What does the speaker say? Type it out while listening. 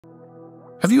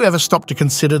Have you ever stopped to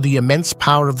consider the immense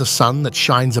power of the sun that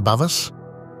shines above us?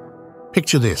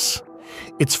 Picture this.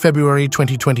 It's February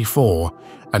 2024,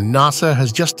 and NASA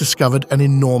has just discovered an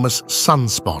enormous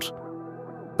sunspot.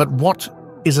 But what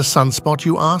is a sunspot,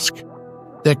 you ask?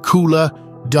 They're cooler,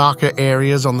 darker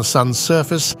areas on the sun's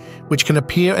surface which can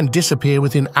appear and disappear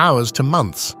within hours to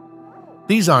months.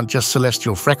 These aren't just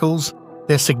celestial freckles,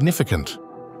 they're significant.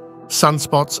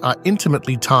 Sunspots are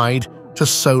intimately tied to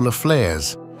solar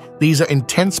flares. These are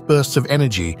intense bursts of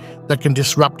energy that can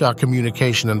disrupt our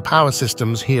communication and power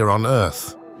systems here on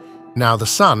Earth. Now the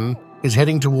sun is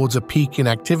heading towards a peak in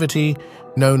activity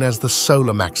known as the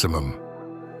solar maximum.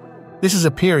 This is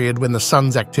a period when the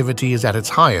sun's activity is at its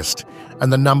highest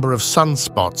and the number of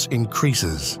sunspots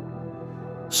increases.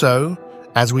 So,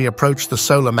 as we approach the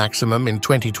solar maximum in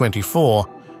 2024,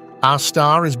 our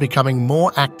star is becoming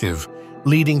more active,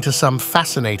 leading to some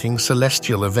fascinating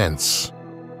celestial events.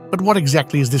 But what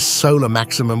exactly is this solar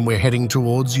maximum we're heading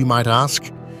towards, you might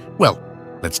ask? Well,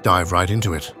 let's dive right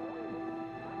into it.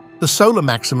 The solar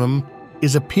maximum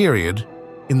is a period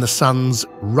in the sun's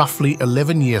roughly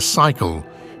 11-year cycle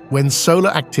when solar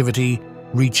activity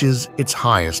reaches its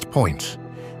highest point.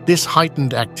 This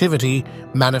heightened activity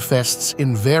manifests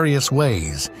in various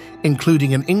ways,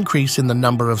 including an increase in the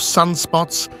number of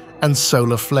sunspots and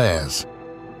solar flares.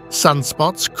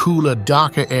 Sunspots, cooler,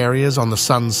 darker areas on the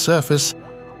sun's surface,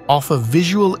 offer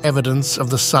visual evidence of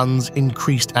the sun's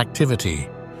increased activity.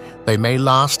 They may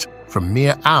last from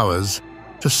mere hours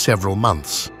to several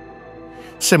months.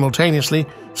 Simultaneously,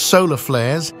 solar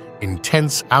flares,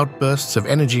 intense outbursts of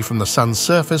energy from the sun's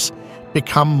surface,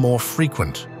 become more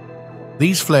frequent.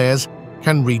 These flares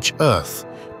can reach Earth,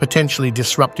 potentially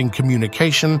disrupting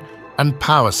communication and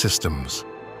power systems.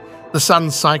 The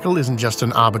sun's cycle isn't just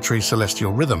an arbitrary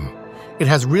celestial rhythm. It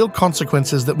has real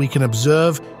consequences that we can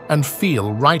observe and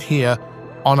feel right here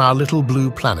on our little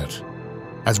blue planet.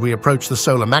 As we approach the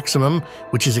solar maximum,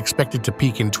 which is expected to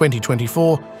peak in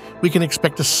 2024, we can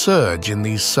expect a surge in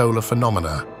these solar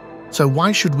phenomena. So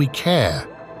why should we care?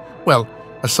 Well,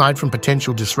 aside from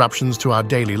potential disruptions to our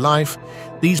daily life,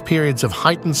 these periods of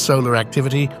heightened solar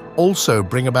activity also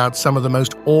bring about some of the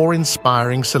most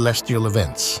awe-inspiring celestial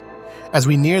events. As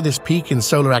we near this peak in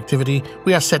solar activity,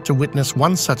 we are set to witness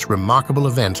one such remarkable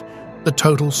event, the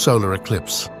total solar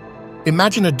eclipse.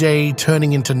 Imagine a day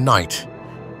turning into night,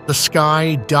 the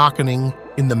sky darkening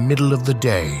in the middle of the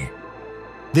day.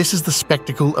 This is the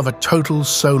spectacle of a total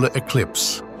solar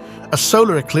eclipse. A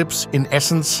solar eclipse, in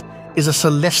essence, is a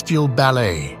celestial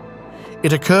ballet.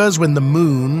 It occurs when the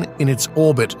moon, in its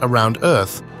orbit around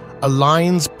Earth,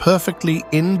 aligns perfectly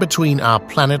in between our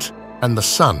planet and the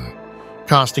sun,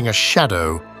 casting a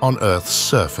shadow on Earth's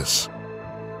surface.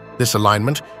 This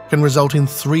alignment can result in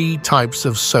 3 types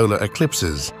of solar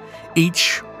eclipses,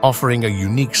 each offering a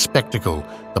unique spectacle: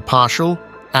 the partial,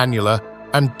 annular,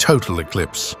 and total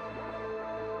eclipse.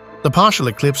 The partial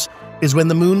eclipse is when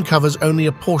the moon covers only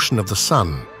a portion of the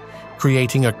sun,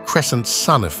 creating a crescent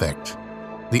sun effect.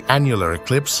 The annular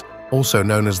eclipse, also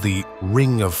known as the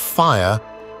Ring of Fire,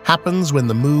 happens when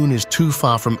the moon is too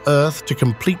far from Earth to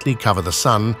completely cover the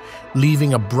sun,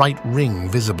 leaving a bright ring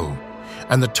visible.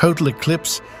 And the total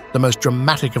eclipse, the most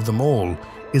dramatic of them all,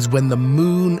 is when the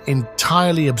moon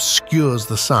entirely obscures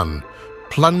the sun,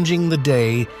 plunging the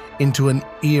day into an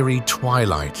eerie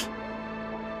twilight.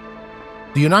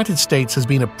 The United States has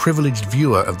been a privileged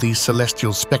viewer of these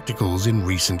celestial spectacles in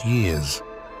recent years.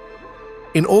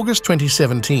 In August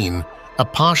 2017, a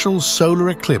partial solar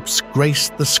eclipse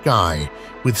graced the sky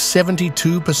with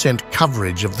 72%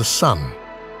 coverage of the sun.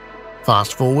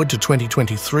 Fast forward to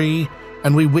 2023,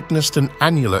 and we witnessed an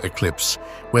annular eclipse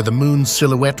where the moon's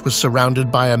silhouette was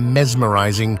surrounded by a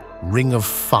mesmerizing ring of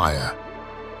fire.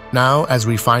 Now, as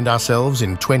we find ourselves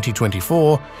in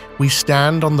 2024, we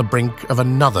stand on the brink of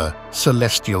another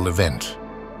celestial event.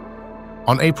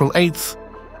 On April 8th,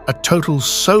 a total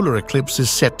solar eclipse is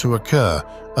set to occur,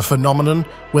 a phenomenon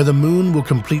where the moon will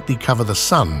completely cover the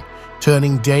sun,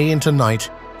 turning day into night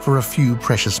for a few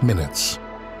precious minutes.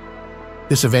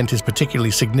 This event is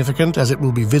particularly significant as it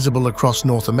will be visible across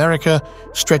North America,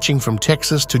 stretching from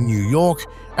Texas to New York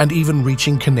and even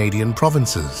reaching Canadian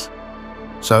provinces.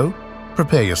 So,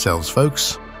 prepare yourselves,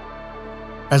 folks.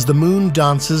 As the moon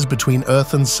dances between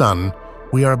Earth and sun,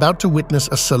 we are about to witness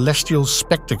a celestial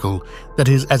spectacle that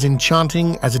is as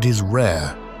enchanting as it is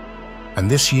rare. And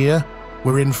this year,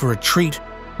 we're in for a treat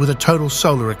with a total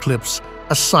solar eclipse,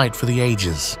 a sight for the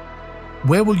ages.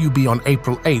 Where will you be on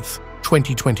April 8th,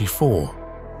 2024?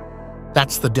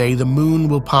 That's the day the moon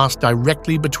will pass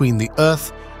directly between the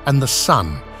Earth and the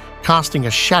sun, casting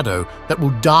a shadow that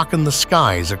will darken the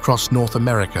skies across North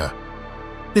America.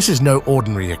 This is no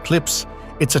ordinary eclipse.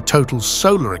 It's a total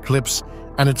solar eclipse,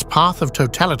 and its path of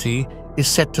totality is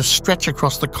set to stretch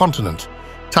across the continent,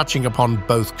 touching upon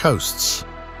both coasts.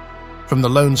 From the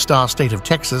Lone Star State of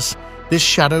Texas, this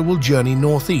shadow will journey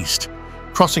northeast,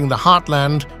 crossing the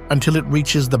heartland until it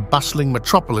reaches the bustling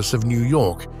metropolis of New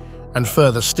York, and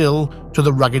further still to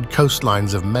the rugged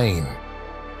coastlines of Maine.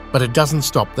 But it doesn't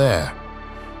stop there.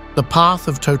 The path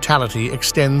of totality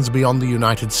extends beyond the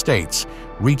United States,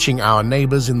 reaching our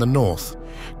neighbors in the north,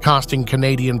 casting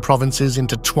Canadian provinces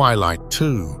into twilight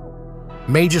too.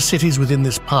 Major cities within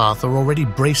this path are already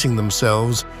bracing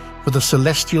themselves for the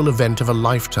celestial event of a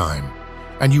lifetime,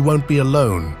 and you won't be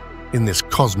alone in this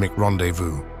cosmic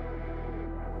rendezvous.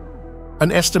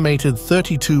 An estimated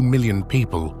 32 million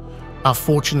people are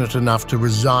fortunate enough to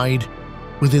reside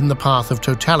within the path of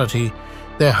totality,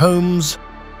 their homes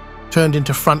turned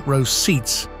into front-row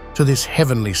seats to this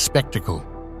heavenly spectacle.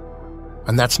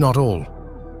 And that's not all.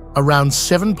 Around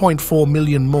 7.4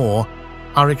 million more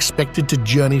are expected to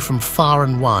journey from far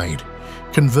and wide,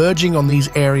 converging on these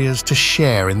areas to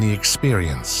share in the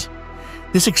experience.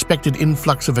 This expected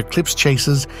influx of eclipse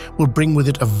chasers will bring with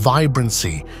it a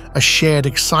vibrancy, a shared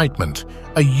excitement,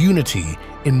 a unity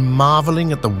in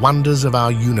marveling at the wonders of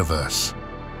our universe.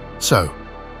 So,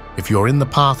 if you're in the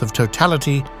path of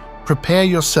totality, prepare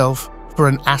yourself for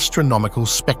an astronomical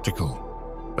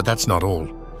spectacle. But that's not all.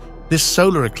 This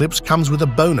solar eclipse comes with a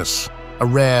bonus, a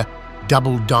rare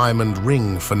double diamond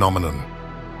ring phenomenon.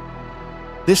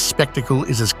 This spectacle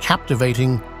is as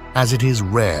captivating as it is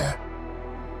rare.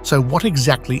 So what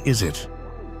exactly is it?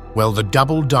 Well, the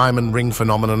double diamond ring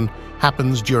phenomenon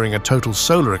happens during a total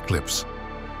solar eclipse.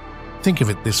 Think of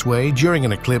it this way: during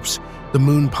an eclipse, the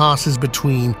moon passes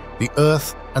between the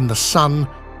Earth and the sun,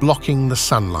 blocking the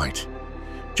sunlight.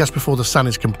 Just before the sun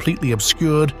is completely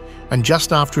obscured, and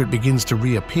just after it begins to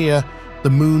reappear, the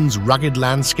moon's rugged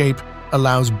landscape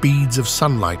allows beads of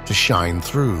sunlight to shine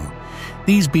through.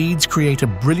 These beads create a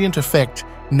brilliant effect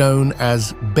known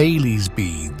as Bailey's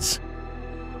beads.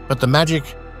 But the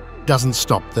magic doesn't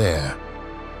stop there.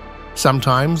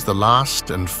 Sometimes the last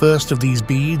and first of these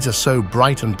beads are so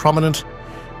bright and prominent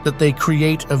that they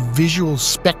create a visual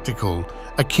spectacle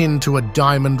akin to a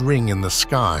diamond ring in the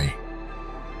sky.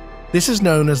 This is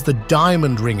known as the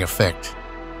diamond ring effect.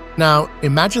 Now,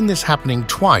 imagine this happening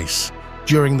twice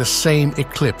during the same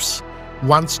eclipse,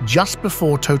 once just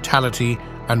before totality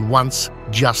and once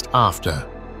just after.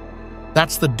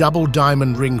 That's the double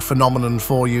diamond ring phenomenon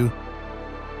for you.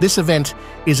 This event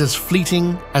is as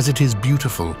fleeting as it is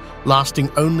beautiful, lasting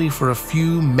only for a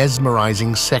few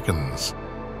mesmerizing seconds.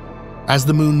 As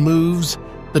the moon moves,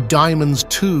 the diamonds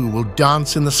too will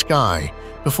dance in the sky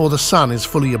before the sun is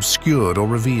fully obscured or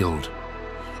revealed.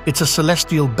 It's a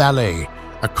celestial ballet,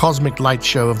 a cosmic light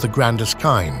show of the grandest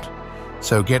kind.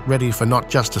 So get ready for not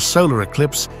just a solar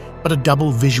eclipse, but a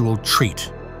double visual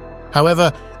treat.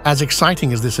 However, as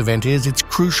exciting as this event is, it's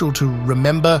crucial to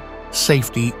remember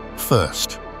safety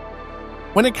first.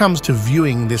 When it comes to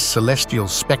viewing this celestial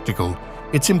spectacle,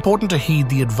 it's important to heed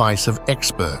the advice of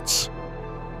experts.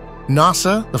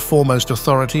 NASA, the foremost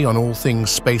authority on all things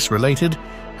space-related,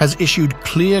 has issued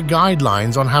clear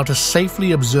guidelines on how to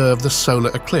safely observe the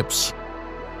solar eclipse.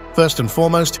 First and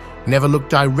foremost, never look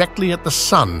directly at the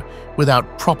sun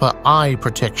without proper eye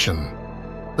protection.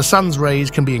 The sun's rays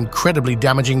can be incredibly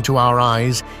damaging to our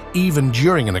eyes, even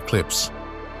during an eclipse.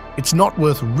 It's not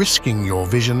worth risking your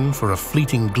vision for a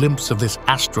fleeting glimpse of this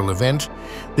astral event.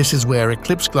 This is where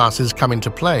eclipse glasses come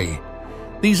into play.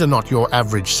 These are not your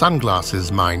average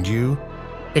sunglasses, mind you.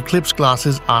 Eclipse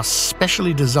glasses are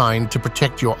specially designed to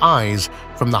protect your eyes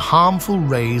from the harmful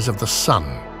rays of the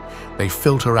sun. They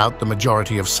filter out the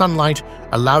majority of sunlight,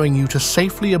 allowing you to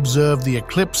safely observe the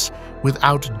eclipse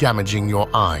without damaging your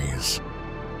eyes.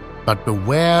 But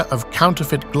beware of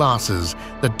counterfeit glasses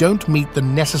that don't meet the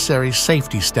necessary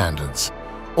safety standards.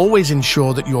 Always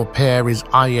ensure that your pair is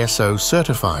ISO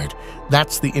certified.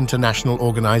 That's the International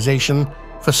Organization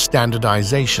for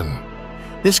Standardization.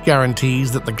 This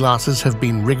guarantees that the glasses have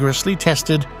been rigorously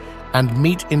tested and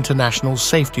meet international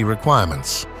safety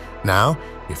requirements. Now,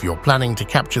 if you're planning to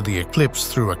capture the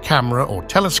eclipse through a camera or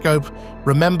telescope,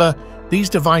 remember, these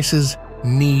devices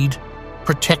need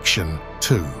protection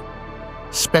too.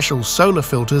 Special solar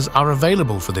filters are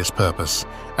available for this purpose,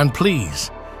 and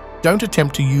please, don't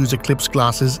attempt to use eclipse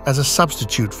glasses as a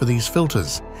substitute for these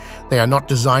filters. They are not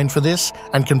designed for this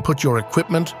and can put your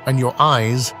equipment and your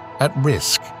eyes at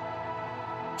risk.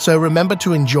 So remember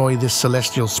to enjoy this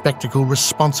celestial spectacle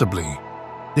responsibly.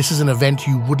 This is an event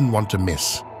you wouldn't want to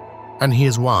miss. And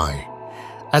here's why.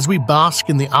 As we bask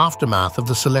in the aftermath of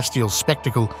the celestial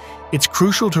spectacle, it's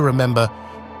crucial to remember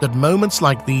that moments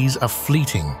like these are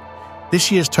fleeting. This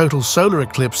year's total solar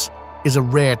eclipse is a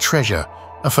rare treasure,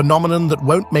 a phenomenon that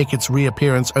won't make its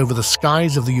reappearance over the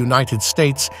skies of the United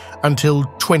States until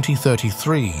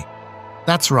 2033.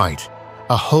 That's right,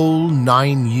 a whole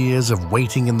 9 years of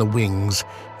waiting in the wings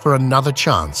for another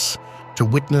chance to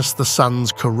witness the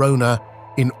sun's corona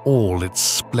in all its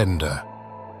splendor.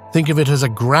 Think of it as a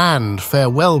grand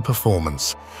farewell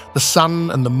performance, the sun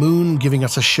and the moon giving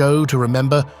us a show to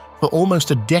remember for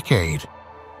almost a decade.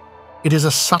 It is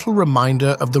a subtle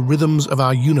reminder of the rhythms of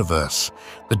our universe,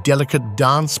 the delicate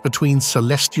dance between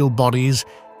celestial bodies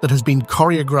that has been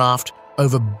choreographed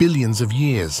over billions of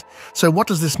years. So what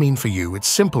does this mean for you? It's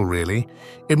simple, really.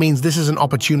 It means this is an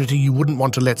opportunity you wouldn't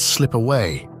want to let slip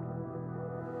away.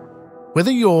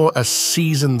 Whether you're a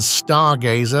seasoned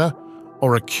stargazer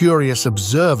or a curious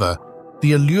observer,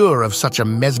 the allure of such a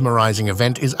mesmerizing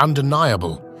event is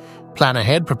undeniable. Plan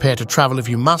ahead, prepare to travel if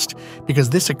you must, because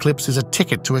this eclipse is a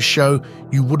ticket to a show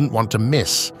you wouldn't want to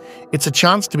miss. It's a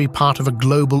chance to be part of a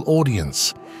global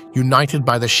audience, united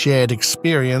by the shared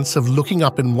experience of looking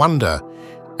up in wonder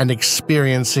and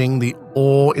experiencing the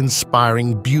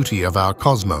awe-inspiring beauty of our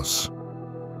cosmos.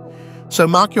 So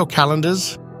mark your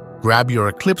calendars, grab your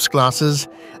eclipse glasses,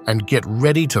 and get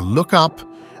ready to look up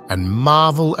and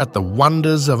marvel at the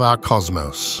wonders of our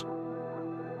cosmos.